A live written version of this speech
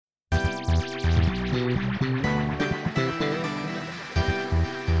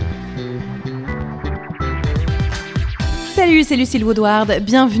Salut, c'est Lucille Woodward,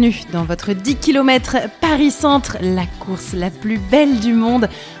 bienvenue dans votre 10 km Paris-Centre, la course la plus belle du monde,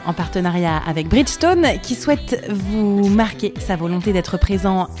 en partenariat avec Bridgestone, qui souhaite vous marquer sa volonté d'être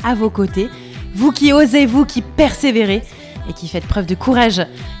présent à vos côtés. Vous qui osez, vous qui persévérez et qui faites preuve de courage,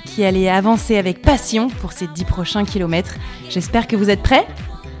 qui allez avancer avec passion pour ces 10 prochains kilomètres. J'espère que vous êtes prêts.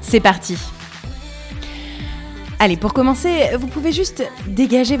 C'est parti. Allez, pour commencer, vous pouvez juste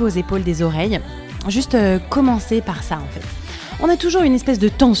dégager vos épaules des oreilles. Juste commencer par ça en fait. On a toujours une espèce de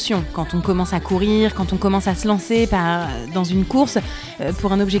tension quand on commence à courir, quand on commence à se lancer dans une course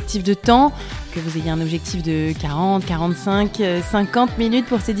pour un objectif de temps, que vous ayez un objectif de 40, 45, 50 minutes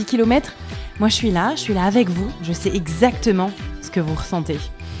pour ces 10 km. Moi je suis là avec vous, je sais exactement ce que vous ressentez.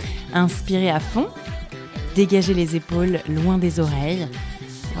 Inspirez à fond, dégagez les épaules loin des oreilles.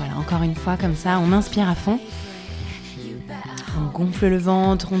 Voilà, encore une fois comme ça, on inspire à fond. On gonfle le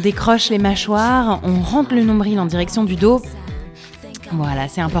ventre, on décroche les mâchoires, on rentre le nombril en direction du dos. Voilà,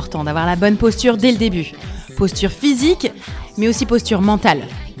 c'est important d'avoir la bonne posture dès le début. Posture physique, mais aussi posture mentale.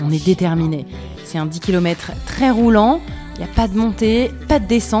 On est déterminé. C'est un 10 km très roulant, il n'y a pas de montée, pas de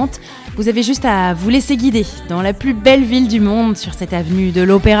descente. Vous avez juste à vous laisser guider dans la plus belle ville du monde, sur cette avenue de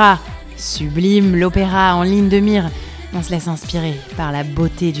l'Opéra. Sublime, l'Opéra en ligne de mire. On se laisse inspirer par la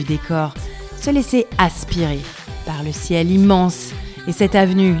beauté du décor, se laisser aspirer par le ciel immense et cette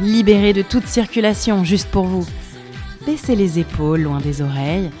avenue libérée de toute circulation juste pour vous. Baissez les épaules loin des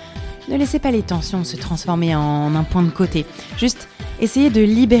oreilles. Ne laissez pas les tensions se transformer en un point de côté. Juste essayez de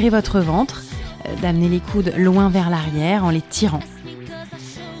libérer votre ventre, d'amener les coudes loin vers l'arrière en les tirant.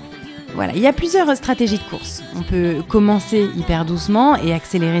 Voilà, il y a plusieurs stratégies de course. On peut commencer hyper doucement et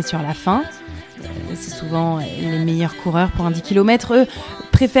accélérer sur la fin. C'est souvent les meilleurs coureurs pour un 10 km. Eux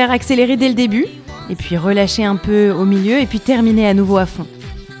préfèrent accélérer dès le début et puis relâcher un peu au milieu et puis terminer à nouveau à fond.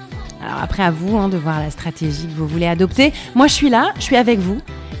 Alors après à vous de voir la stratégie que vous voulez adopter. Moi je suis là, je suis avec vous.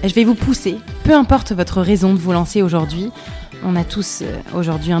 Je vais vous pousser, peu importe votre raison de vous lancer aujourd'hui. On a tous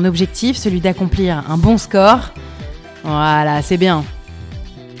aujourd'hui un objectif, celui d'accomplir un bon score. Voilà, c'est bien.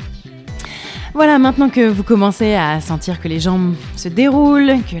 Voilà, maintenant que vous commencez à sentir que les jambes se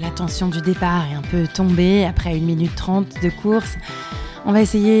déroulent, que la tension du départ est un peu tombée après 1 minute 30 de course, on va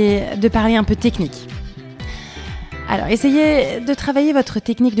essayer de parler un peu technique. Alors, essayez de travailler votre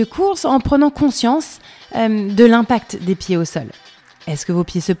technique de course en prenant conscience de l'impact des pieds au sol. Est-ce que vos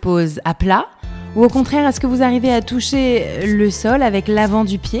pieds se posent à plat ou au contraire, est-ce que vous arrivez à toucher le sol avec l'avant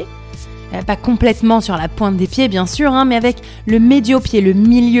du pied ? Pas complètement sur la pointe des pieds, bien sûr, mais avec le médio-pied, le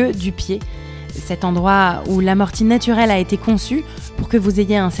milieu du pied. Cet endroit où l'amorti naturelle a été conçue pour que vous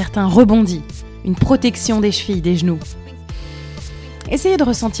ayez un certain rebondi, une protection des chevilles, des genoux. Essayez de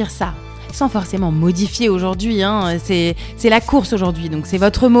ressentir ça, sans forcément modifier aujourd'hui. C'est la course aujourd'hui, donc c'est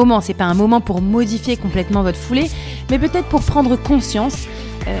votre moment. C'est pas un moment pour modifier complètement votre foulée, mais peut-être pour prendre conscience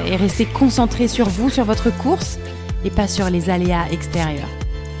et rester concentré sur vous, sur votre course, et pas sur les aléas extérieurs.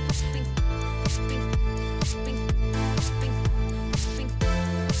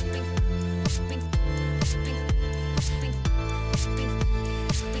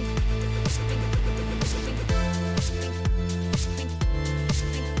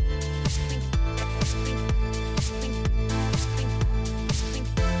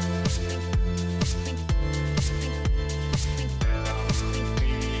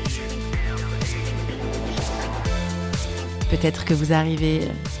 Peut-être que vous arrivez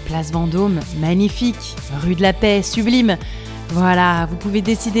place Vendôme, magnifique, rue de la Paix, sublime. Voilà, vous pouvez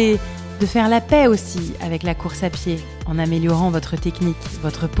décider de faire la paix aussi avec la course à pied, en améliorant votre technique,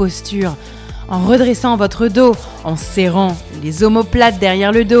 votre posture, en redressant votre dos, en serrant les omoplates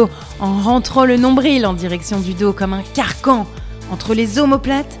derrière le dos, en rentrant le nombril en direction du dos comme un carcan entre les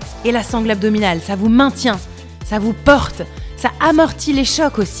omoplates et la sangle abdominale. Ça vous maintient, ça vous porte, ça amortit les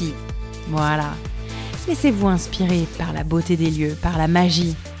chocs aussi. Voilà. Laissez-vous inspirer par la beauté des lieux, par la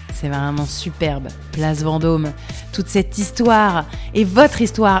magie. C'est vraiment superbe. Place Vendôme, toute cette histoire et votre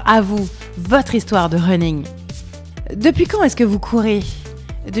histoire à vous, votre histoire de running. Depuis quand est-ce que vous courez ?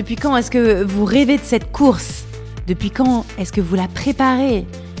 Depuis quand est-ce que vous rêvez de cette course ? Depuis quand est-ce que vous la préparez ?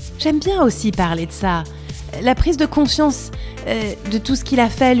 J'aime bien aussi parler de ça. La prise de conscience de tout ce qu'il a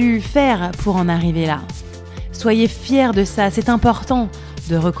fallu faire pour en arriver là. Soyez fiers de ça, c'est important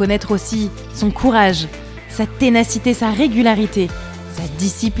de reconnaître aussi son courage, sa ténacité, sa régularité, sa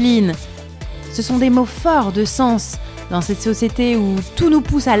discipline. Ce sont des mots forts de sens dans cette société où tout nous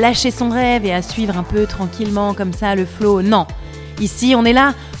pousse à lâcher son rêve et à suivre un peu tranquillement comme ça le flow. Non, ici on est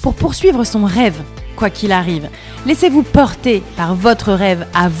là pour poursuivre son rêve, quoi qu'il arrive. Laissez-vous porter par votre rêve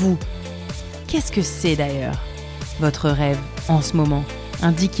à vous. Qu'est-ce que c'est d'ailleurs, votre rêve en ce moment ?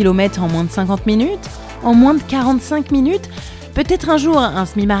 Un 10 km en moins de 50 minutes ? en moins de 45 minutes. Peut-être un jour un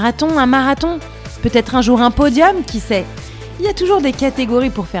semi-marathon, un marathon, peut-être un jour un podium, qui sait. Il y a toujours des catégories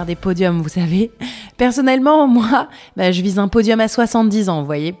pour faire des podiums, vous savez. Personnellement, moi, je vise un podium à 70 ans, vous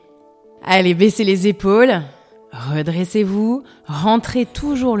voyez. Allez, baissez les épaules, redressez-vous, rentrez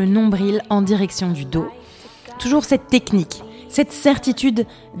toujours le nombril en direction du dos. Toujours cette technique, cette certitude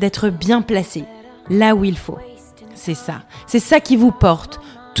d'être bien placé, là où il faut. C'est ça qui vous porte.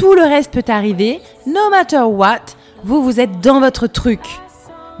 Tout le reste peut arriver, no matter what, vous êtes dans votre truc,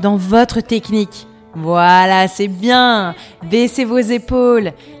 dans votre technique. Voilà, c'est bien. Baissez vos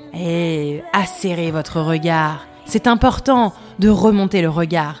épaules et acérez votre regard. C'est important de remonter le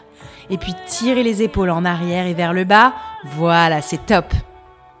regard. Et puis tirez les épaules en arrière et vers le bas. Voilà, c'est top.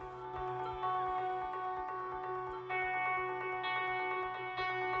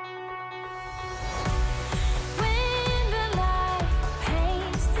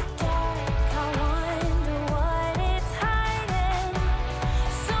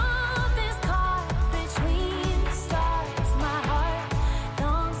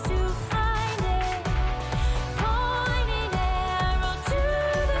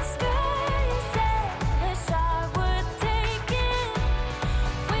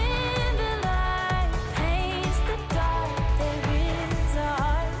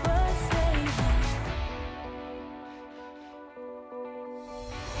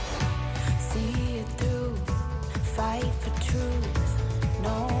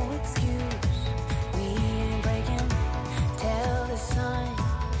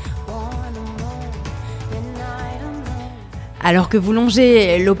 Alors que vous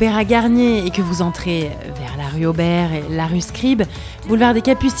longez l'Opéra Garnier et que vous entrez vers la rue Aubert et la rue Scribe, boulevard des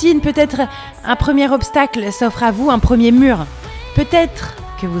Capucines, peut-être un premier obstacle s'offre à vous, un premier mur. Peut-être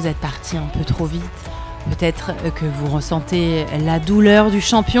que vous êtes parti un peu trop vite. Peut-être que vous ressentez la douleur du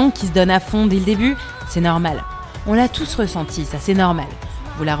champion qui se donne à fond dès le début. C'est normal. On l'a tous ressenti, ça, c'est normal.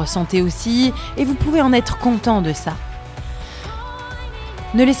 Vous la ressentez aussi et vous pouvez en être content de ça.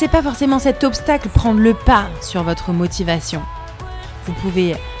 Ne laissez pas forcément cet obstacle prendre le pas sur votre motivation. Vous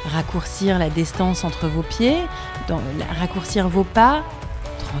pouvez raccourcir la distance entre vos pieds, raccourcir vos pas,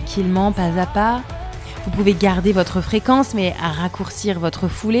 tranquillement, pas à pas. Vous pouvez garder votre fréquence, mais raccourcir votre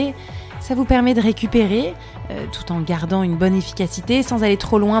foulée. Ça vous permet de récupérer, tout en gardant une bonne efficacité, sans aller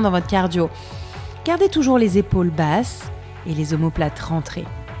trop loin dans votre cardio. Gardez toujours les épaules basses et les omoplates rentrées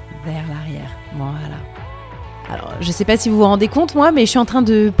vers l'arrière. Voilà. Alors, je ne sais pas si vous vous rendez compte, moi, mais je suis en train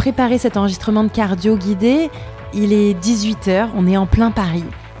de préparer cet enregistrement de cardio guidé. Il est 18h, on est en plein Paris.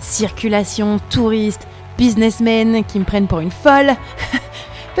 Circulation, touristes, businessmen qui me prennent pour une folle.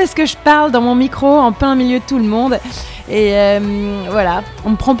 Parce que je parle dans mon micro en plein milieu de tout le monde. Et voilà,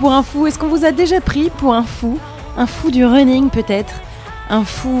 on me prend pour un fou. Est-ce qu'on vous a déjà pris pour un fou ? Un fou du running peut-être ? Un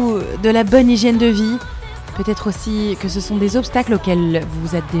fou de la bonne hygiène de vie ? Peut-être aussi que ce sont des obstacles auxquels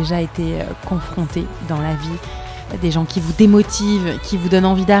vous êtes déjà été confrontés dans la vie. Des gens qui vous démotivent, qui vous donnent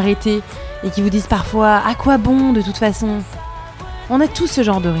envie d'arrêter et qui vous disent parfois « à quoi bon de toute façon ?» On a tous ce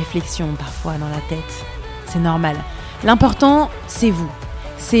genre de réflexion parfois dans la tête. C'est normal. L'important, c'est vous.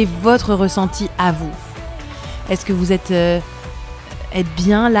 C'est votre ressenti à vous. Est-ce que vous êtes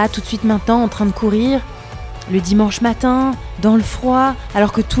bien là, tout de suite maintenant, en train de courir le dimanche matin, dans le froid,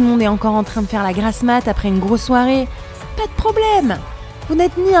 alors que tout le monde est encore en train de faire la grasse mat après une grosse soirée? Pas de problème. Vous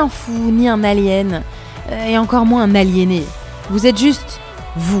n'êtes ni un fou, ni un alien, et encore moins un aliéné. Vous êtes juste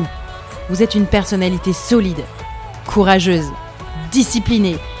vous. Vous êtes une personnalité solide, courageuse,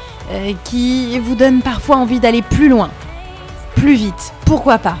 disciplinée, qui vous donne parfois envie d'aller plus loin, plus vite,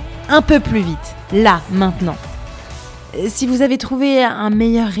 pourquoi pas, un peu plus vite, là, maintenant. Si vous avez trouvé un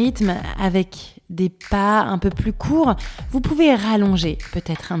meilleur rythme avec des pas un peu plus courts, vous pouvez rallonger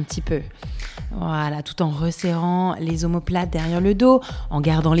peut-être un petit peu. Voilà, tout en resserrant les omoplates derrière le dos, en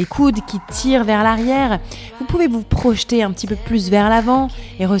gardant les coudes qui tirent vers l'arrière. Vous pouvez vous projeter un petit peu plus vers l'avant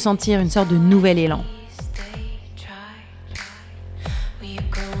et ressentir une sorte de nouvel élan.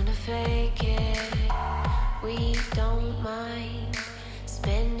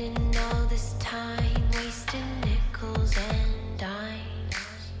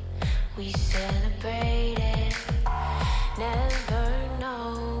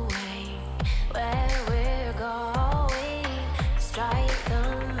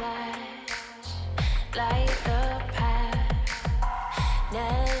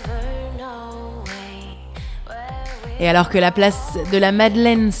 Et alors que la place de la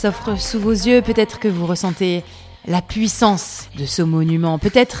Madeleine s'offre sous vos yeux, peut-être que vous ressentez la puissance de ce monument.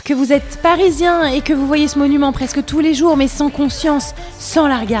 Peut-être que vous êtes parisien et que vous voyez ce monument presque tous les jours, mais sans conscience, sans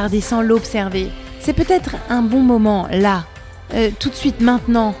la regarder, sans l'observer. C'est peut-être un bon moment, là, tout de suite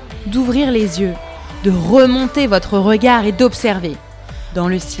maintenant, d'ouvrir les yeux, de remonter votre regard et d'observer, dans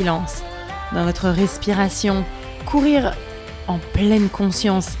le silence, dans votre respiration, courir en pleine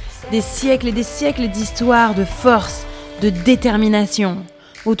conscience des siècles et des siècles d'histoire, de force, de détermination.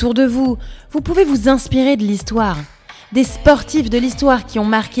 Autour de vous, vous pouvez vous inspirer de l'histoire, des sportifs de l'histoire qui ont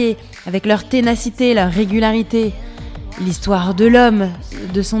marqué avec leur ténacité, leur régularité, l'histoire de l'homme,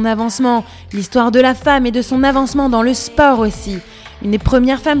 de son avancement, l'histoire de la femme et de son avancement dans le sport aussi. Une des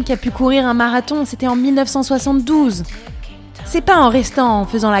premières femmes qui a pu courir un marathon, c'était en 1972. C'est pas en restant en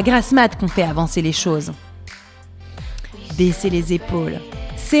faisant la grasse mat qu'on fait avancer les choses. Baissez les épaules,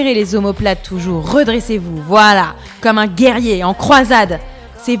 serrez les omoplates toujours, redressez-vous, voilà, comme un guerrier en croisade.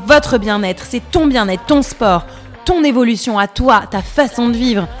 C'est votre bien-être, c'est ton bien-être, ton sport, ton évolution à toi, ta façon de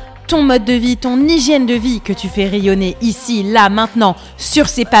vivre, ton mode de vie, ton hygiène de vie que tu fais rayonner ici, là, maintenant, sur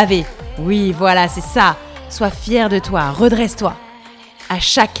ces pavés. Oui, voilà, c'est ça. Sois fier de toi, redresse-toi. À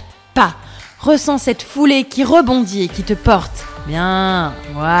chaque pas, ressens cette foulée qui rebondit et qui te porte. Bien,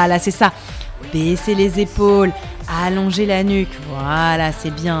 voilà, c'est ça. Baissez les épaules, allongez la nuque. Voilà,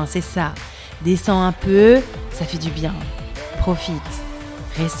 c'est bien, c'est ça. Descends un peu, ça fait du bien. Profite,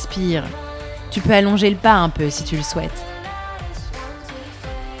 respire. Tu peux allonger le pas un peu si tu le souhaites.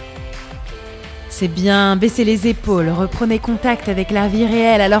 C'est bien, baissez les épaules, reprenez contact avec la vie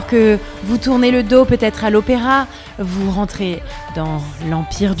réelle alors que vous tournez le dos peut-être à l'opéra, vous rentrez dans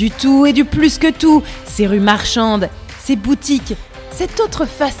l'empire du tout et du plus que tout, ces rues marchandes, ces boutiques, cette autre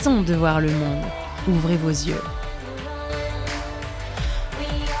façon de voir le monde. Ouvrez vos yeux.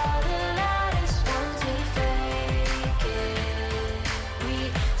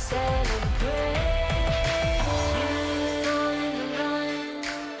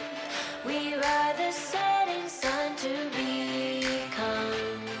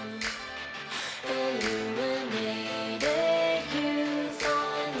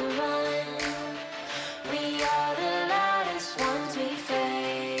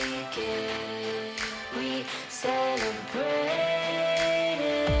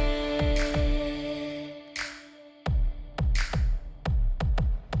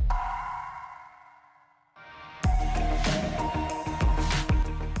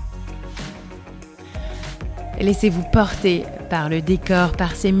 Laissez-vous porter par le décor,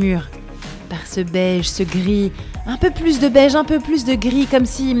 par ces murs, par ce beige, ce gris, un peu plus de beige, un peu plus de gris, comme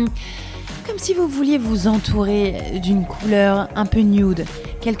si vous vouliez vous entourer d'une couleur un peu nude,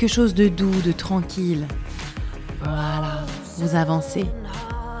 quelque chose de doux, de tranquille. Voilà, vous avancez.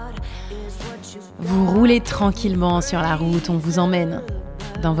 Vous roulez tranquillement sur la route, on vous emmène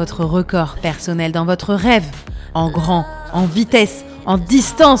dans votre record personnel, dans votre rêve, en grand, en vitesse, en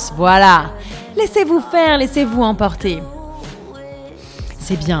distance, voilà. Laissez-vous faire, laissez-vous emporter.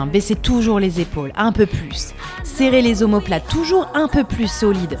 C'est bien, baissez toujours les épaules, un peu plus. Serrez les omoplates, toujours un peu plus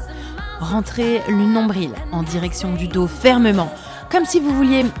solides. Rentrez le nombril en direction du dos fermement, comme si vous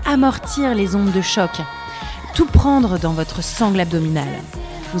vouliez amortir les ondes de choc. Tout prendre dans votre sangle abdominale.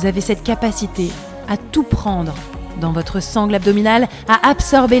 Vous avez cette capacité à tout prendre dans votre sangle abdominale, à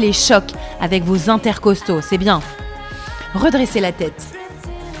absorber les chocs avec vos intercostaux, c'est bien. Redressez la tête.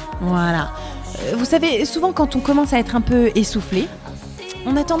 Voilà. Vous savez, souvent quand on commence à être un peu essoufflé,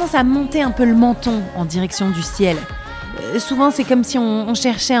 on a tendance à monter un peu le menton en direction du ciel. Souvent, c'est comme si on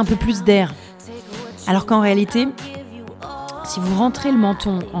cherchait un peu plus d'air. Alors qu'en réalité, si vous rentrez le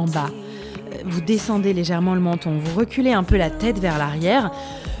menton en bas, vous descendez légèrement le menton, vous reculez un peu la tête vers l'arrière,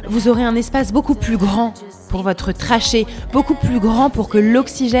 vous aurez un espace beaucoup plus grand pour votre trachée, beaucoup plus grand pour que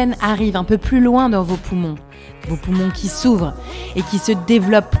l'oxygène arrive un peu plus loin dans vos poumons qui s'ouvrent et qui se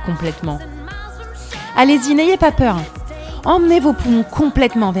développent complètement. Allez-y, n'ayez pas peur. Emmenez vos poumons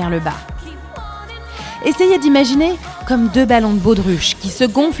complètement vers le bas. Essayez d'imaginer comme deux ballons de baudruche qui se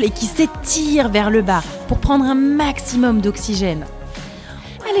gonflent et qui s'étirent vers le bas pour prendre un maximum d'oxygène.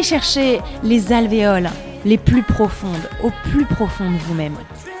 Allez chercher les alvéoles les plus profondes, au plus profond de vous-même.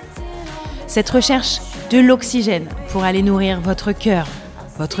 Cette recherche de l'oxygène pour aller nourrir votre cœur,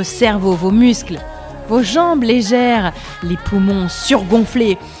 votre cerveau, vos muscles, vos jambes légères, les poumons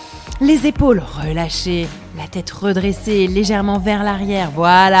surgonflés, les épaules relâchées, la tête redressée légèrement vers l'arrière.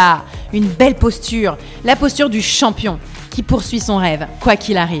 Voilà, une belle posture, la posture du champion qui poursuit son rêve, quoi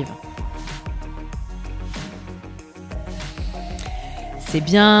qu'il arrive. C'est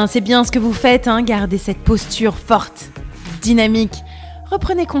bien ce que vous faites, hein, gardez cette posture forte, dynamique.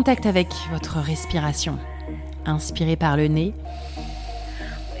 Reprenez contact avec votre respiration. Inspirez par le nez,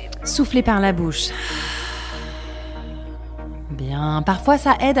 soufflez par la bouche. Bien, parfois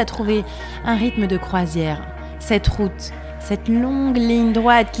ça aide à trouver un rythme de croisière. Cette route, cette longue ligne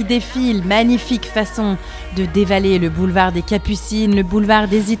droite qui défile, magnifique façon de dévaler le boulevard des Capucines, le boulevard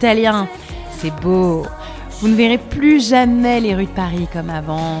des Italiens. c'est beau. Vous ne verrez plus jamais les rues de Paris comme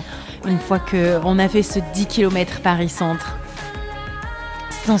avant, une fois qu'on a fait ce 10 km Paris-Centre.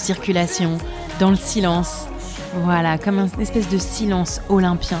 Sans circulation, dans le silence. Voilà, comme une espèce de silence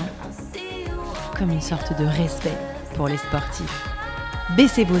olympien. Comme une sorte de respect pour les sportifs.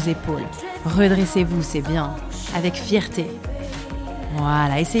 Baissez vos épaules, redressez-vous, c'est bien, avec fierté.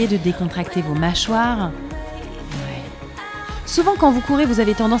 Voilà, essayez de décontracter vos mâchoires. Ouais. Souvent, quand vous courez, vous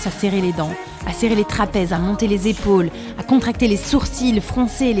avez tendance à serrer les dents, à serrer les trapèzes, à monter les épaules, à contracter les sourcils,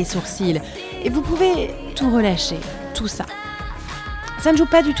 froncer les sourcils. Et vous pouvez tout relâcher, tout ça. Ça ne joue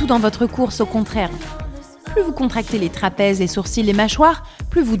pas du tout dans votre course, au contraire. Plus vous contractez les trapèzes, les sourcils, les mâchoires,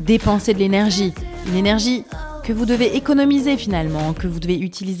 plus vous dépensez de l'énergie. Une énergie que vous devez économiser finalement, que vous devez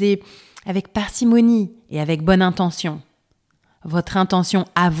utiliser avec parcimonie et avec bonne intention. Votre intention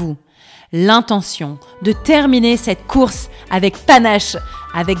à vous, l'intention de terminer cette course avec panache,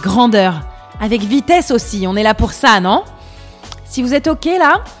 avec grandeur, avec vitesse aussi, on est là pour ça, non ? Si vous êtes OK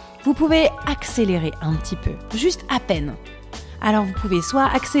là, vous pouvez accélérer un petit peu, juste à peine. Alors vous pouvez soit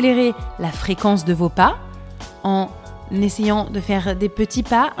accélérer la fréquence de vos pas en essayant de faire des petits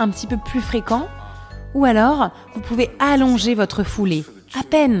pas un petit peu plus fréquents, ou alors vous pouvez allonger votre foulée, à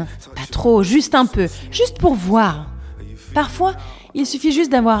peine, pas trop, juste un peu, juste pour voir. Parfois, il suffit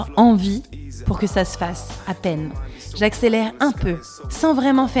juste d'avoir envie pour que ça se fasse, à peine. J'accélère un peu, sans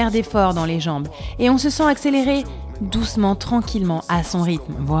vraiment faire d'effort dans les jambes, et on se sent accélérer doucement, tranquillement, à son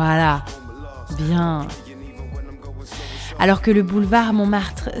rythme. Voilà, bien. Alors que le boulevard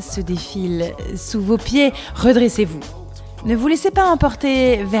Montmartre se défile sous vos pieds, redressez-vous. Ne vous laissez pas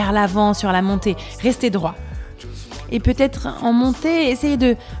emporter vers l'avant sur la montée, restez droit. Et peut-être en montée, essayez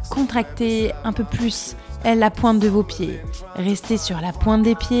de contracter un peu plus la pointe de vos pieds. Restez sur la pointe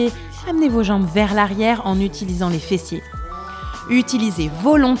des pieds, amenez vos jambes vers l'arrière en utilisant les fessiers. Utilisez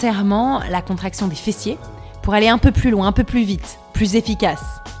volontairement la contraction des fessiers pour aller un peu plus loin, un peu plus vite, plus efficace.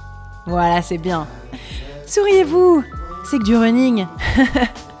 Voilà, c'est bien. Souriez-vous, c'est que du running.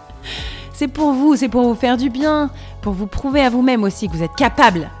 C'est pour vous faire du bien, pour vous prouver à vous-même aussi que vous êtes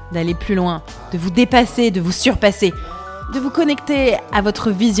capable d'aller plus loin, de vous dépasser, de vous surpasser, de vous connecter à votre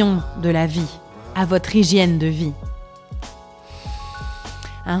vision de la vie, à votre hygiène de vie.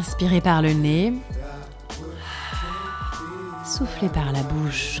 Inspirez par le nez, soufflez par la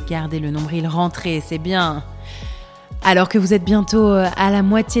bouche, gardez le nombril rentré, c'est bien. Alors que vous êtes bientôt à la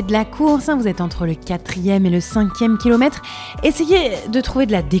moitié de la course, vous êtes entre le 4e et le 5e kilomètre, essayez de trouver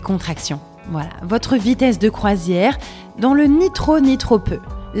de la décontraction. Voilà, votre vitesse de croisière dans le ni trop ni trop peu,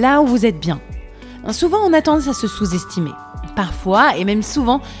 là où vous êtes bien. Souvent, on a tendance à se sous-estimer. Parfois, et même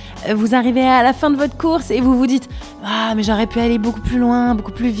souvent, vous arrivez à la fin de votre course et vous vous dites « Ah, mais j'aurais pu aller beaucoup plus loin,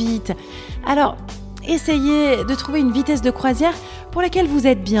 beaucoup plus vite. » Alors, essayez de trouver une vitesse de croisière pour laquelle vous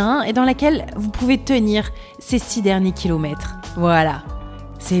êtes bien et dans laquelle vous pouvez tenir ces 6 derniers kilomètres. Voilà,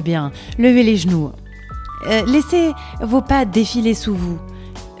 c'est bien. Levez les genoux. Laissez vos pas défiler sous vous.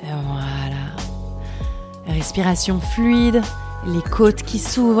 Voilà. Respiration fluide, les côtes qui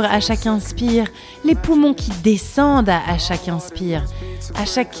s'ouvrent à chaque inspire, les poumons qui descendent à chaque inspire. À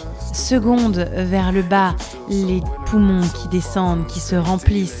chaque seconde vers le bas, les poumons qui descendent, qui se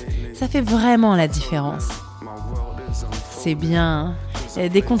remplissent. Ça fait vraiment la différence. C'est bien.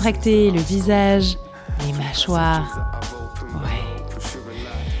 Décontracter le visage, les mâchoires.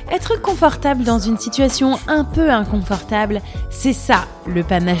 Ouais. Être confortable dans une situation un peu inconfortable, c'est ça le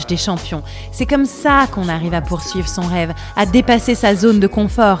panache des champions. C'est comme ça qu'on arrive à poursuivre son rêve, à dépasser sa zone de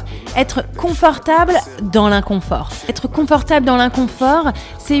confort. Être confortable dans l'inconfort. Être confortable dans l'inconfort,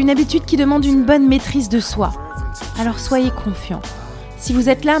 c'est une habitude qui demande une bonne maîtrise de soi. Alors soyez confiants. Si vous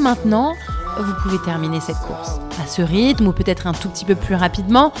êtes là maintenant, vous pouvez terminer cette course. À ce rythme ou peut-être un tout petit peu plus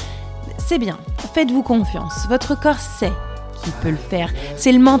rapidement, c'est bien. Faites-vous confiance. Votre corps sait qu'il peut le faire.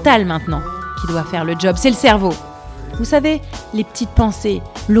 C'est le mental maintenant qui doit faire le job. C'est le cerveau. Vous savez, les petites pensées,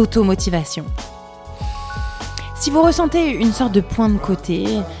 l'automotivation. Si vous ressentez une sorte de point de côté,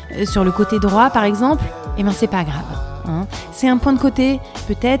 sur le côté droit par exemple, eh bien c'est pas grave. Hein. C'est un point de côté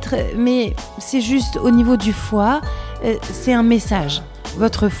peut-être, mais c'est juste au niveau du foie, c'est un message.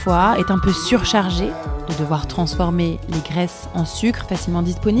 Votre foie est un peu surchargé de devoir transformer les graisses en sucre facilement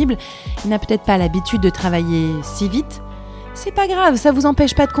disponible. Il n'a peut-être pas l'habitude de travailler si vite. C'est pas grave, ça vous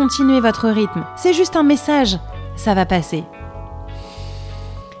empêche pas de continuer votre rythme. C'est juste un message, ça va passer.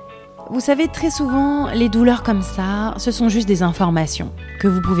 Vous savez, très souvent, les douleurs comme ça, ce sont juste des informations que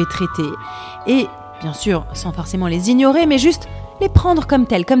vous pouvez traiter. Et bien sûr, sans forcément les ignorer, mais juste les prendre comme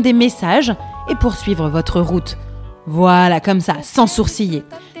telles, comme des messages, et poursuivre votre route. Voilà, comme ça, sans sourciller,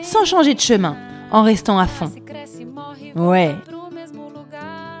 sans changer de chemin, en restant à fond. Ouais.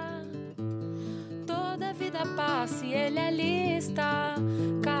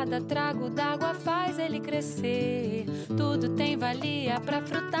 trago d'água faz ele crescer. Tudo tem valia pra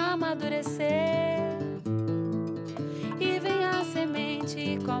fruta amadurecer. E vem a semente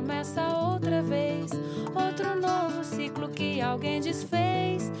e começa outra vez. Outro novo ciclo que alguém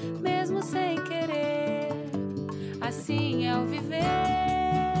desfez, mesmo sem querer. Assim é o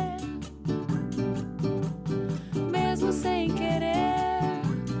viver, mesmo sem querer.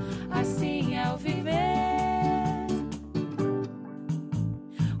 Assim é o viver.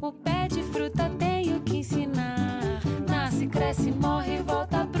 O pé de fruta tem o que ensinar. Nasce, cresce, morre e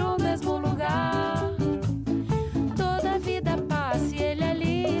volta pro mesmo lugar. Toda vida passa e ele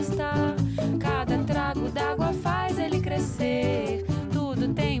ali está. Cada trago d'água faz ele crescer. Tudo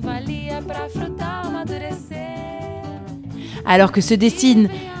tem valia pra fruta amadurecer. Alors que se dessine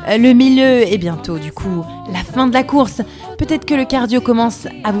le milieu et bientôt du coup la fin de la course, peut-être que le cardio commence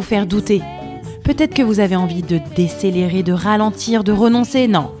à vous faire douter. Peut-être que vous avez envie de décélérer, de ralentir, de renoncer.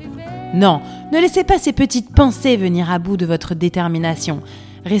 Non, ne laissez pas ces petites pensées venir à bout de votre détermination.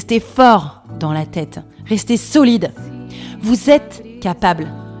 Restez fort dans la tête, restez solide. Vous êtes capable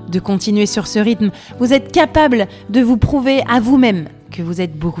de continuer sur ce rythme. Vous êtes capable de vous prouver à vous-même que vous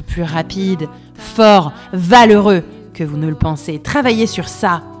êtes beaucoup plus rapide, fort, valeureux que vous ne le pensez. Travaillez sur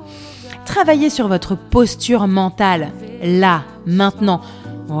ça. Travaillez sur votre posture mentale, là, maintenant.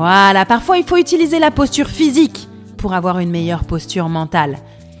 Voilà, parfois il faut utiliser la posture physique pour avoir une meilleure posture mentale.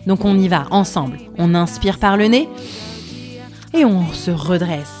 Donc on y va ensemble. On inspire par le nez et on se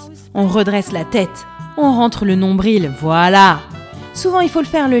redresse. On redresse la tête. On rentre le nombril. Voilà. Souvent il faut le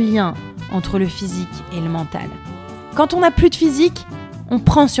faire le lien entre le physique et le mental. Quand on n'a plus de physique, on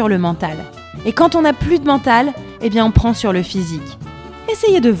prend sur le mental. Et quand on n'a plus de mental, eh bien on prend sur le physique.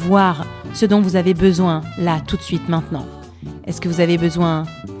 Essayez de voir ce dont vous avez besoin là, tout de suite, maintenant. Est-ce que vous avez besoin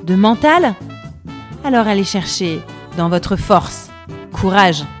de mental ? Alors allez chercher dans votre force,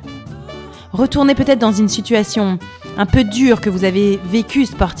 courage. Retournez peut-être dans une situation un peu dure que vous avez vécue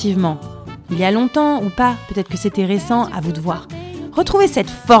sportivement. Il y a longtemps ou pas, peut-être que c'était récent, à vous de voir. Retrouvez cette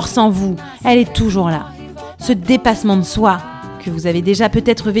force en vous, elle est toujours là. Ce dépassement de soi que vous avez déjà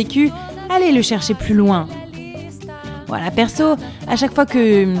peut-être vécu, allez le chercher plus loin. Voilà, perso, à chaque fois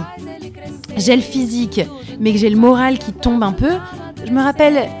que j'ai le physique, mais que j'ai le moral qui tombe un peu, je me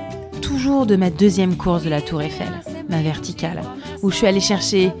rappelle toujours de ma deuxième course de la Tour Eiffel, ma verticale, où je suis allée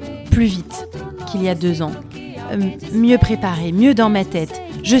chercher plus vite qu'il y a 2 ans, mieux préparée, mieux dans ma tête.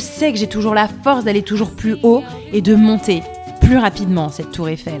 Je sais que j'ai toujours la force d'aller toujours plus haut et de monter plus rapidement cette Tour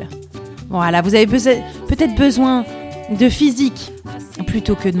Eiffel. Voilà, vous avez peut-être besoin de physique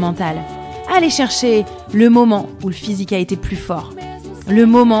plutôt que de mental. Allez chercher le moment où le physique a été plus fort, le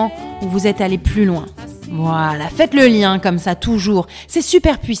moment où vous êtes allé plus loin. Voilà, faites le lien comme ça toujours. C'est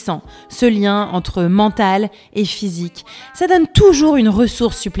super puissant, ce lien entre mental et physique. Ça donne toujours une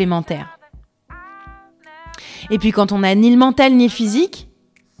ressource supplémentaire. Et puis quand on n'a ni le mental ni le physique,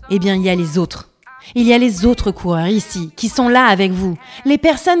 eh bien il y a les autres. Il y a les autres coureurs ici, qui sont là avec vous. Les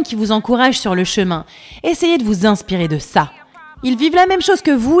personnes qui vous encouragent sur le chemin. Essayez de vous inspirer de ça. Ils vivent la même chose que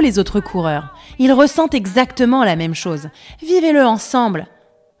vous, les autres coureurs. Ils ressentent exactement la même chose. Vivez-le ensemble.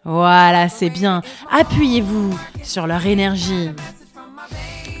 Voilà, c'est bien. Appuyez-vous sur leur énergie.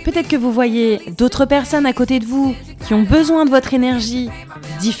 Peut-être que vous voyez d'autres personnes à côté de vous qui ont besoin de votre énergie.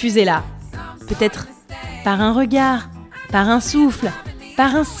 Diffusez-la. Peut-être par un regard, par un souffle,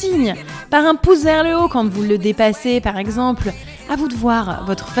 par un signe, par un pouce vers le haut quand vous le dépassez, par exemple. À vous de voir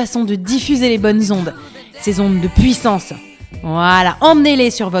votre façon de diffuser les bonnes ondes, ces ondes de puissance. Voilà,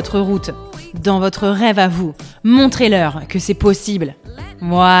 emmenez-les sur votre route, dans votre rêve à vous. Montrez-leur que c'est possible.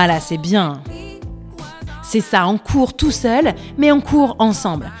 Voilà, c'est bien. C'est ça, on court tout seul, mais on court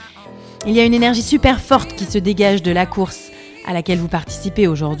ensemble. Il y a une énergie super forte qui se dégage de la course à laquelle vous participez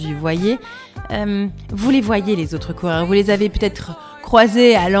aujourd'hui, vous voyez. Vous les voyez, les autres coureurs. Vous les avez peut-être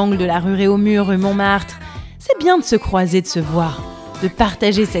croisés à l'angle de la rue Réaumur, rue Montmartre. C'est bien de se croiser, de se voir, de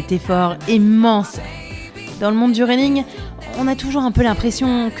partager cet effort immense. Dans le monde du running, on a toujours un peu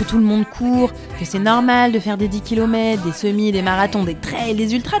l'impression que tout le monde court, que c'est normal de faire des 10 km, des semis, des marathons, des trails,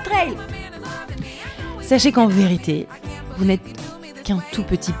 des ultra-trails. Sachez qu'en vérité, vous n'êtes qu'un tout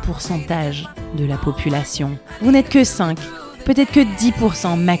petit pourcentage de la population. Vous n'êtes que 5, peut-être que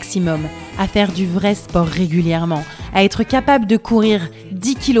 10% maximum à faire du vrai sport régulièrement, à être capable de courir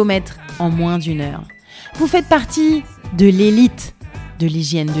 10 km en moins d'1 heure. Vous faites partie de l'élite de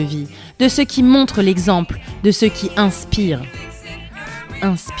l'hygiène de vie, de ceux qui montrent l'exemple, de ceux qui inspirent.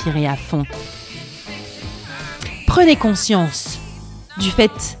 Inspirez à fond. Prenez conscience du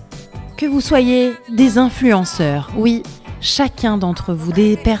fait que vous soyez des influenceurs. Oui, chacun d'entre vous,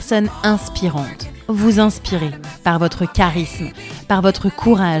 des personnes inspirantes. vous inspirez par votre charisme, par votre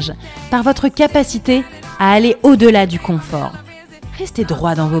courage, par votre capacité à aller au-delà du confort. Restez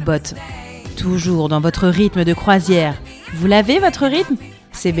droit dans vos bottes, toujours dans votre rythme de croisière. Vous l'avez, votre rythme ?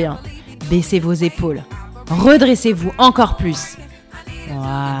 C'est bien. Baissez vos épaules. Redressez-vous encore plus.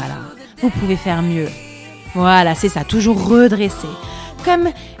 Voilà. Vous pouvez faire mieux. Voilà, c'est ça, toujours redresser. Comme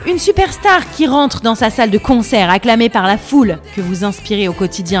une superstar qui rentre dans sa salle de concert, acclamée par la foule que vous inspirez au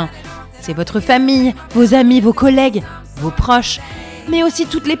quotidien. C'est votre famille, vos amis, vos collègues, vos proches, mais aussi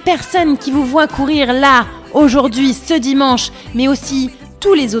toutes les personnes qui vous voient courir là, aujourd'hui, ce dimanche, mais aussi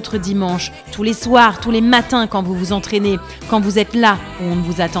tous les autres dimanches, tous les soirs, tous les matins quand vous vous entraînez, quand vous êtes là où on ne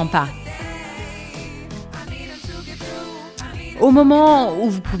vous attend pas. Au moment où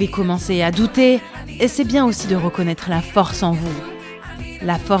vous pouvez commencer à douter, c'est bien aussi de reconnaître la force en vous,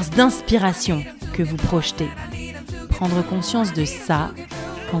 la force d'inspiration que vous projetez. Prendre conscience de ça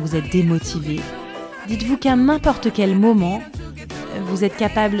quand vous êtes démotivé. Dites-vous qu'à n'importe quel moment, vous êtes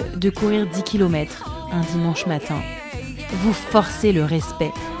capable de courir 10 km un dimanche matin. Vous forcez le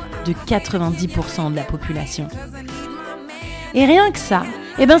respect de 90% de la population. Et rien que ça,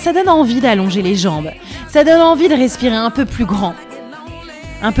 ça donne envie d'allonger les jambes. Ça donne envie de respirer un peu plus grand.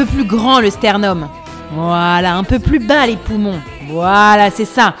 Un peu plus grand le sternum. Voilà, un peu plus bas les poumons. Voilà, c'est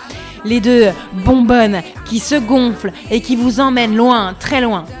ça. Les deux bonbonnes qui se gonflent et qui vous emmènent loin, très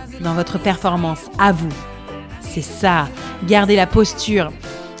loin, dans votre performance, à vous. C'est ça. Gardez la posture.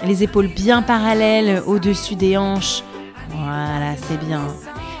 Les épaules bien parallèles au-dessus des hanches. Voilà, c'est bien.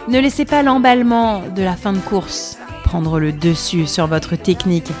 Ne laissez pas l'emballement de la fin de course prendre le dessus sur votre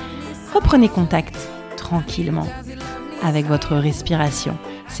technique. Reprenez contact tranquillement avec votre respiration.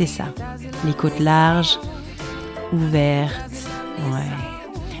 C'est ça. Les côtes larges, ouvertes. Ouais.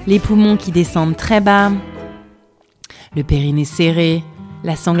 Les poumons qui descendent très bas. Le périnée serré.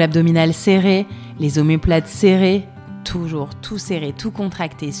 La sangle abdominale serrée. Les omoplates serrées. Toujours tout serré, tout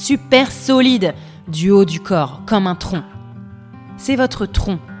contracté. Super solide du haut du corps, comme un tronc. C'est votre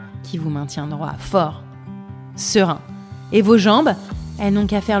tronc qui vous maintient droit, fort, serein. Et vos jambes, elles n'ont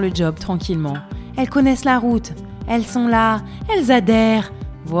qu'à faire le job tranquillement. Elles connaissent la route. Elles sont là. Elles adhèrent.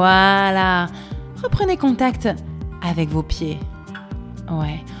 Voilà. Reprenez contact avec vos pieds.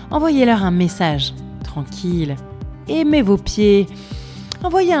 Ouais. Envoyez-leur un message. Tranquille. Aimez vos pieds.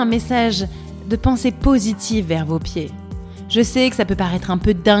 Envoyez un message de pensée positive vers vos pieds. Je sais que ça peut paraître un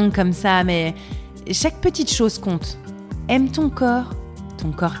peu dingue comme ça, mais chaque petite chose compte. Aime ton corps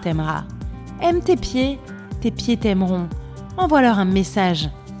t'aimera. Aime tes pieds t'aimeront. Envoie-leur un message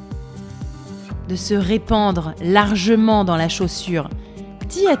de se répandre largement dans la chaussure.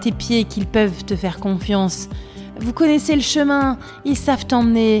 Dis à tes pieds qu'ils peuvent te faire confiance. Vous connaissez le chemin, ils savent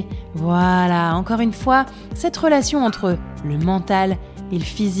t'emmener. Voilà, encore une fois, cette relation entre le mental et le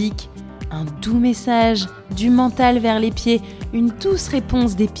physique, un doux message du mental vers les pieds, une douce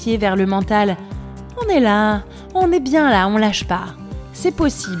réponse des pieds vers le mental. On est là, on est bien là, on lâche pas. C'est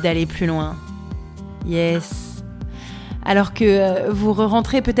possible d'aller plus loin. Yes. Alors que vous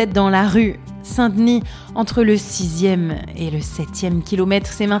rentrez peut-être dans la rue Saint-Denis, entre le 6e et le 7e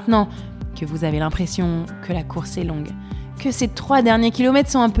kilomètre, c'est maintenant que vous avez l'impression que la course est longue, que ces 3 derniers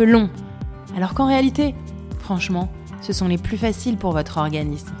kilomètres sont un peu longs, alors qu'en réalité, franchement, ce sont les plus faciles pour votre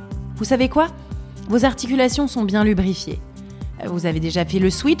organisme. Vous savez quoi ? Vos articulations sont bien lubrifiées. Vous avez déjà fait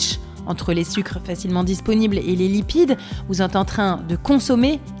le switch entre les sucres facilement disponibles et les lipides. Vous êtes en train de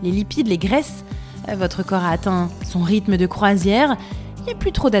consommer les lipides, les graisses. Votre corps a atteint son rythme de croisière. Il n'y a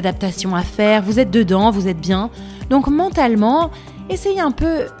plus trop d'adaptation à faire. Vous êtes dedans, vous êtes bien. Donc mentalement, essayez un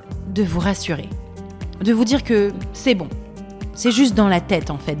peu de vous rassurer. De vous dire que c'est bon. C'est juste dans la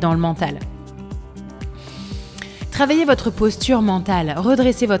tête en fait, dans le mental. Travaillez votre posture mentale,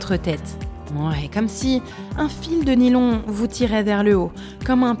 redressez votre tête. Ouais, comme si un fil de nylon vous tirait vers le haut,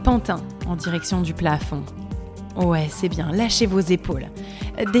 comme un pantin en direction du plafond. Ouais, c'est bien, lâchez vos épaules.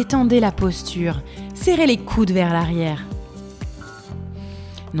 Détendez la posture, serrez les coudes vers l'arrière.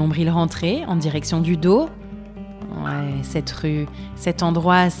 Nombril rentré en direction du dos. Ouais, cette rue, cet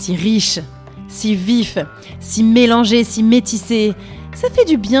endroit si riche, si vif, si mélangé, si métissé. Ça fait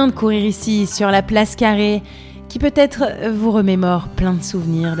du bien de courir ici, sur la place carrée, qui peut-être vous remémore plein de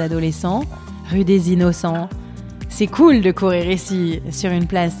souvenirs d'adolescents, rue des Innocents. C'est cool de courir ici, sur une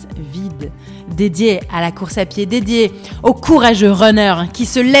place vide, dédiée à la course à pied, dédiée aux courageux runners qui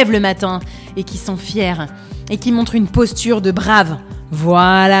se lèvent le matin et qui sont fiers et qui montrent une posture de brave.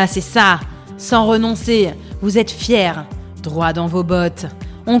 Voilà, c'est ça, sans renoncer, vous êtes fiers, droit dans vos bottes.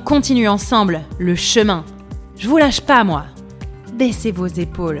 On continue ensemble le chemin. Je vous lâche pas, moi. Baissez vos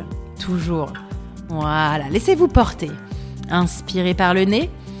épaules, toujours. Voilà, laissez-vous porter. Inspirez par le nez.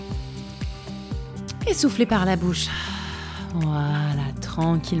 Et soufflez par la bouche. Voilà,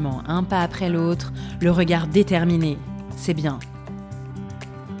 tranquillement, un pas après l'autre, le regard déterminé. C'est bien.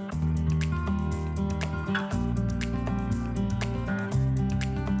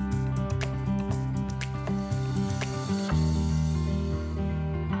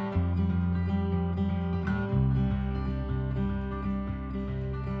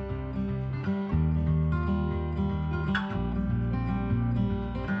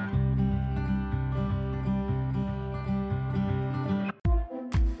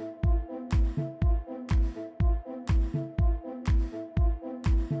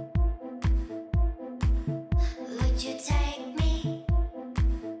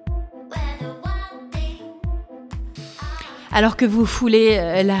 Alors que vous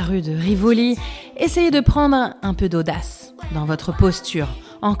foulez la rue de Rivoli, essayez de prendre un peu d'audace dans votre posture,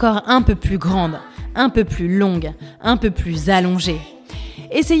 encore un peu plus grande, un peu plus longue, un peu plus allongée.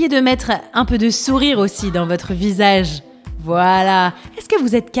 Essayez de mettre un peu de sourire aussi dans votre visage. Voilà. Est-ce que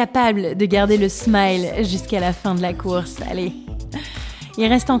vous êtes capable de garder le smile jusqu'à la fin de la course? Allez. Il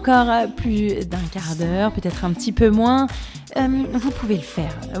reste encore plus d'un quart d'heure, peut-être un petit peu moins. Vous pouvez le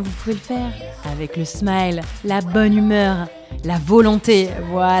faire. Vous pouvez le faire avec le smile, la bonne humeur, la volonté.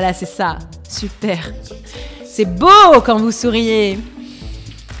 Voilà, c'est ça. Super. C'est beau quand vous souriez.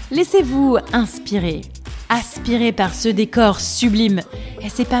 Laissez-vous inspirer. Aspiré par ce décor sublime. Et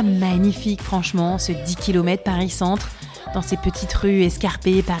c'est pas magnifique, franchement, ce 10 km Paris-Centre, dans ces petites rues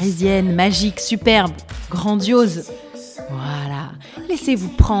escarpées parisiennes, magiques, superbes, grandioses. Voilà, laissez-vous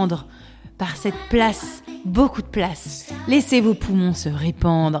prendre par cette place, beaucoup de place. Laissez vos poumons se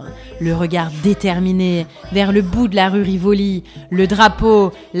répandre, le regard déterminé vers le bout de la rue Rivoli, le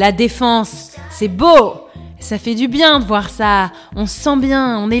drapeau, la défense. C'est beau, ça fait du bien de voir ça. On se sent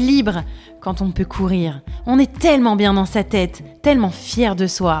bien, on est libre quand on peut courir. On est tellement bien dans sa tête, tellement fier de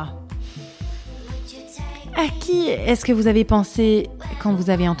soi. À qui est-ce que vous avez pensé quand vous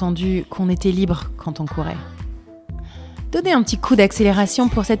avez entendu qu'on était libre quand on courait ? Donnez un petit coup d'accélération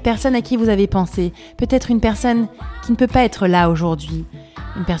pour cette personne à qui vous avez pensé. Peut-être une personne qui ne peut pas être là aujourd'hui.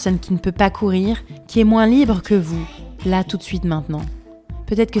 Une personne qui ne peut pas courir, qui est moins libre que vous, là tout de suite maintenant.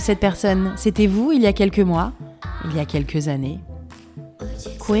 Peut-être que cette personne, c'était vous il y a quelques mois, il y a quelques années.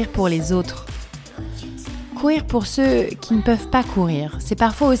 Courir pour les autres. Courir pour ceux qui ne peuvent pas courir. C'est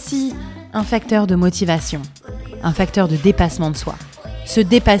parfois aussi un facteur de motivation, un facteur de dépassement de soi. Se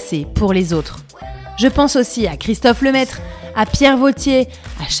dépasser pour les autres. Je pense aussi à Christophe Lemaître, à Pierre Vautier,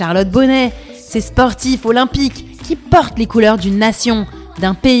 à Charlotte Bonnet, ces sportifs olympiques qui portent les couleurs d'une nation,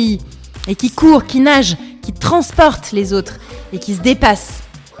 d'un pays, et qui courent, qui nagent, qui transportent les autres et qui se dépassent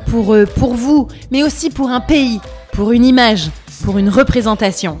pour eux, pour vous, mais aussi pour un pays, pour une image, pour une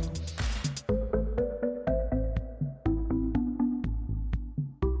représentation.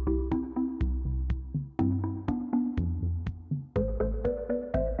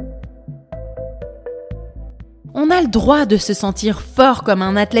 On a le droit de se sentir fort comme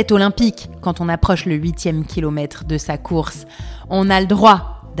un athlète olympique quand on approche le 8e kilomètre de sa course. On a le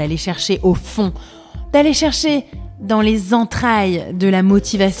droit d'aller chercher au fond, d'aller chercher dans les entrailles de la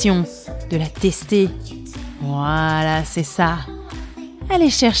motivation, de la tester. Voilà, c'est ça. Allez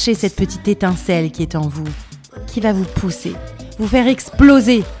chercher cette petite étincelle qui est en vous, qui va vous pousser, vous faire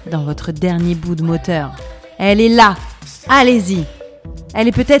exploser dans votre dernier bout de moteur. Elle est là, allez-y. Elle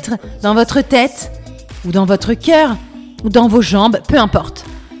est peut-être dans votre tête, ou dans votre cœur, ou dans vos jambes, peu importe.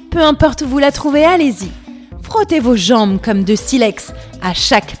 Peu importe où vous la trouvez, allez-y. Frottez vos jambes comme de silex à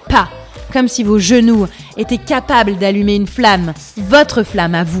chaque pas, comme si vos genoux étaient capables d'allumer une flamme, votre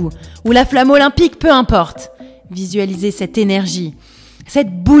flamme à vous, ou la flamme olympique, peu importe. Visualisez cette énergie,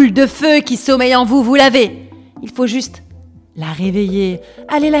 cette boule de feu qui sommeille en vous, vous l'avez. Il faut juste la réveiller,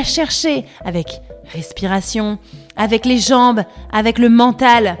 aller la chercher avec respiration, avec les jambes, avec le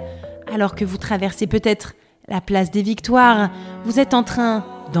mental. Alors que vous traversez peut-être la place des victoires, vous êtes en train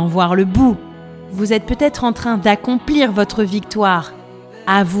d'en voir le bout. Vous êtes peut-être en train d'accomplir votre victoire.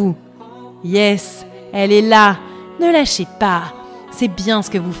 À vous. Yes, elle est là. Ne lâchez pas. C'est bien ce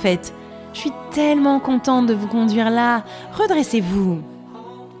que vous faites. Je suis tellement contente de vous conduire là. Redressez-vous.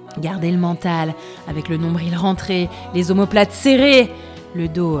 Gardez le mental avec le nombril rentré, les omoplates serrées, le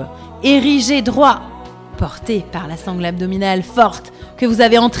dos érigé droit, porté par la sangle abdominale forte que vous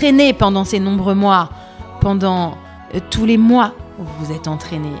avez entraînée pendant ces nombreux mois, pendant tous les mois où vous vous êtes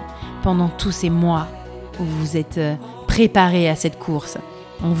entraîné, pendant tous ces mois où vous vous êtes préparé à cette course.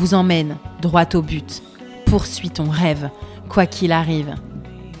 On vous emmène droit au but. Poursuis ton rêve, quoi qu'il arrive.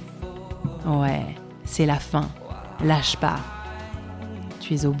 Ouais, c'est la fin. Lâche pas.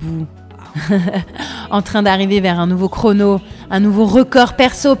 Tu es au bout. En train d'arriver vers un nouveau chrono, un nouveau record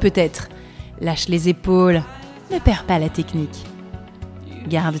perso peut-être. Lâche les épaules, ne perds pas la technique.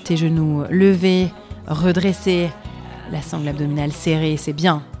 Garde tes genoux levés, redressés, la sangle abdominale serrée, c'est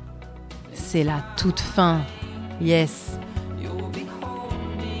bien. C'est la toute fin. Yes.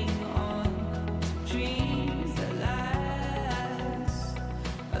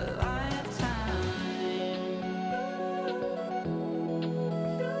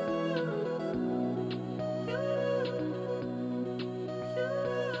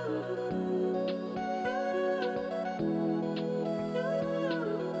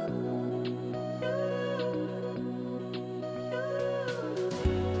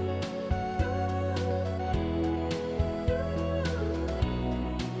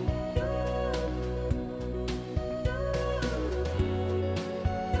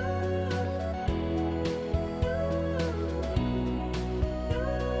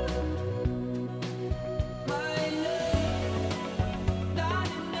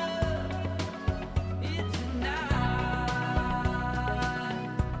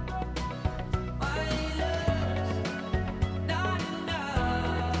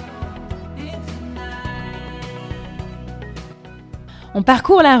 On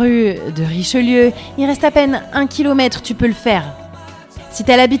parcourt la rue de Richelieu, il reste à peine 1 kilomètre, tu peux le faire. Si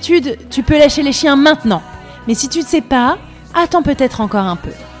t'as l'habitude, tu peux lâcher les chiens maintenant. Mais si tu ne sais pas, attends peut-être encore un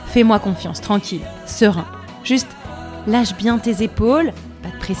peu. Fais-moi confiance, tranquille, serein. Juste lâche bien tes épaules, pas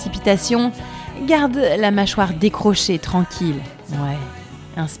de précipitation. Garde la mâchoire décrochée, tranquille. Ouais,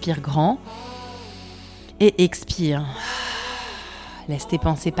 inspire grand et expire. Laisse tes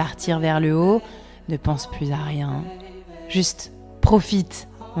pensées partir vers le haut, ne pense plus à rien. Juste profite.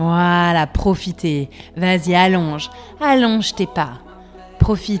 Voilà, profitez. Vas-y, allonge tes pas.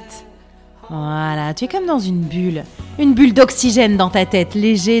 Profite. Voilà, tu es comme dans une bulle d'oxygène dans ta tête,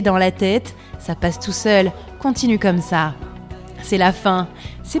 léger dans la tête. Ça passe tout seul. Continue comme ça. C'est la fin.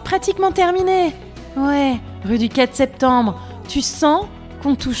 C'est pratiquement terminé. Ouais, rue du 4 septembre. Tu sens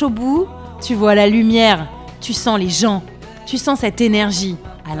qu'on touche au bout. Tu vois la lumière. Tu sens les gens. Tu sens cette énergie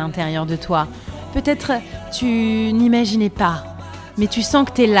à l'intérieur de toi. Peut-être tu n'imaginais pas. Mais tu sens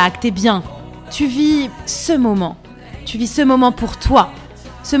que t'es là, que t'es bien. Tu vis ce moment. Tu vis ce moment pour toi.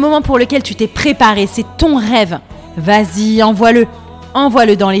 Ce moment pour lequel tu t'es préparé. C'est ton rêve. Vas-y, envoie-le.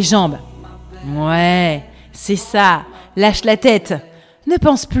 Envoie-le dans les jambes. Ouais, c'est ça. Lâche la tête. Ne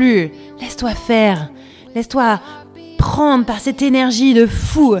pense plus. Laisse-toi faire. Laisse-toi prendre par cette énergie de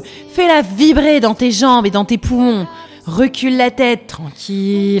fou. Fais-la vibrer dans tes jambes et dans tes poumons. Recule la tête,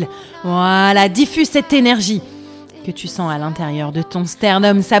 tranquille. Voilà, diffuse cette énergie que tu sens à l'intérieur de ton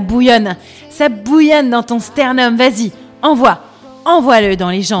sternum. Ça bouillonne dans ton sternum. Vas-y, envoie-le dans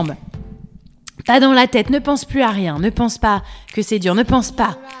les jambes. Pas dans la tête, ne pense plus à rien. Ne pense pas que c'est dur, ne pense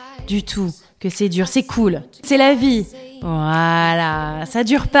pas du tout que c'est dur. C'est cool, c'est la vie. Voilà, ça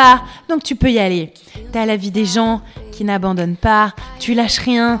dure pas, donc tu peux y aller. T'as la vie des gens qui n'abandonnent pas, tu lâches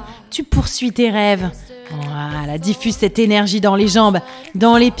rien, tu poursuis tes rêves. Voilà, diffuse cette énergie dans les jambes,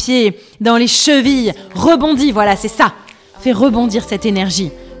 dans les pieds, dans les chevilles. Rebondis, voilà, c'est ça. Fais rebondir cette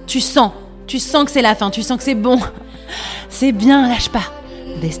énergie. Tu sens que c'est la fin, tu sens que c'est bon. C'est bien, lâche pas.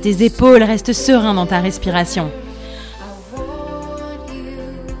 Baisse tes épaules, reste serein dans ta respiration.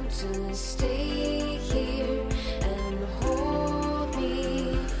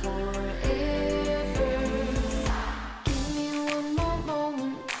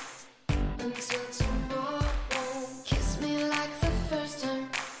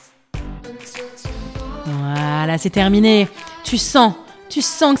 Voilà, c'est terminé. Tu sens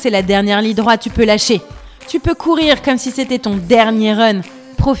que c'est la dernière ligne droite, tu peux lâcher. Tu peux courir comme si c'était ton dernier run.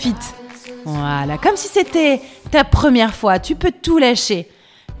 Profite. Voilà, comme si c'était ta première fois. Tu peux tout lâcher.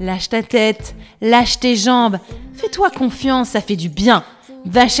 Lâche ta tête, lâche tes jambes. Fais-toi confiance, ça fait du bien.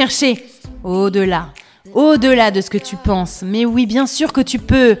 Va chercher au-delà de ce que tu penses. Mais oui, bien sûr que tu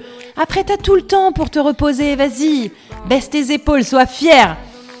peux. Après, t'as tout le temps pour te reposer. Vas-y, baisse tes épaules, sois fier.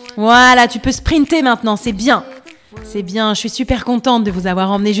 Voilà, tu peux sprinter maintenant, c'est bien. C'est bien, je suis super contente de vous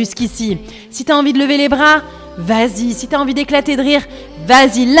avoir emmené jusqu'ici. Si t'as envie de lever les bras, vas-y. Si t'as envie d'éclater de rire,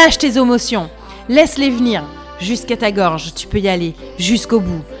 vas-y, lâche tes émotions. Laisse-les venir jusqu'à ta gorge. Tu peux y aller jusqu'au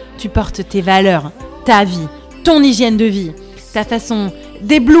bout. Tu portes tes valeurs, ta vie, ton hygiène de vie, ta façon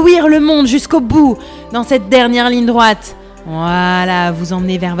d'éblouir le monde jusqu'au bout dans cette dernière ligne droite. Voilà, vous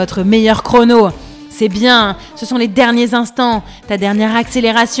emmenez vers votre meilleur chrono. C'est bien, ce sont les derniers instants, ta dernière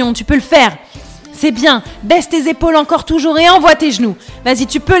accélération, tu peux le faire. C'est bien, baisse tes épaules encore toujours et envoie tes genoux. Vas-y,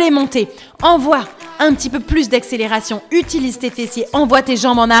 tu peux les monter. Envoie un petit peu plus d'accélération, utilise tes fessiers, envoie tes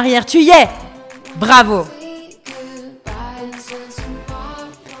jambes en arrière, tu y es. Bravo.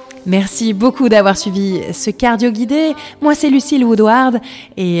 Merci beaucoup d'avoir suivi ce cardio guidé. Moi, c'est Lucille Woodward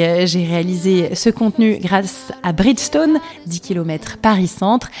et j'ai réalisé ce contenu grâce à Bridgestone, 10 km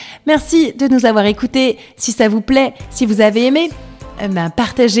Paris-Centre. Merci de nous avoir écoutés. Si ça vous plaît, si vous avez aimé,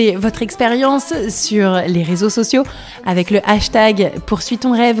 partagez votre expérience sur les réseaux sociaux avec le hashtag Poursuis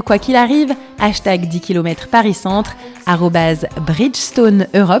ton rêve quoi qu'il arrive, hashtag 10 km Paris-Centre, @Bridgestone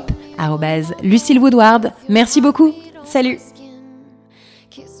Europe, @Lucille Woodward. Merci beaucoup. Salut!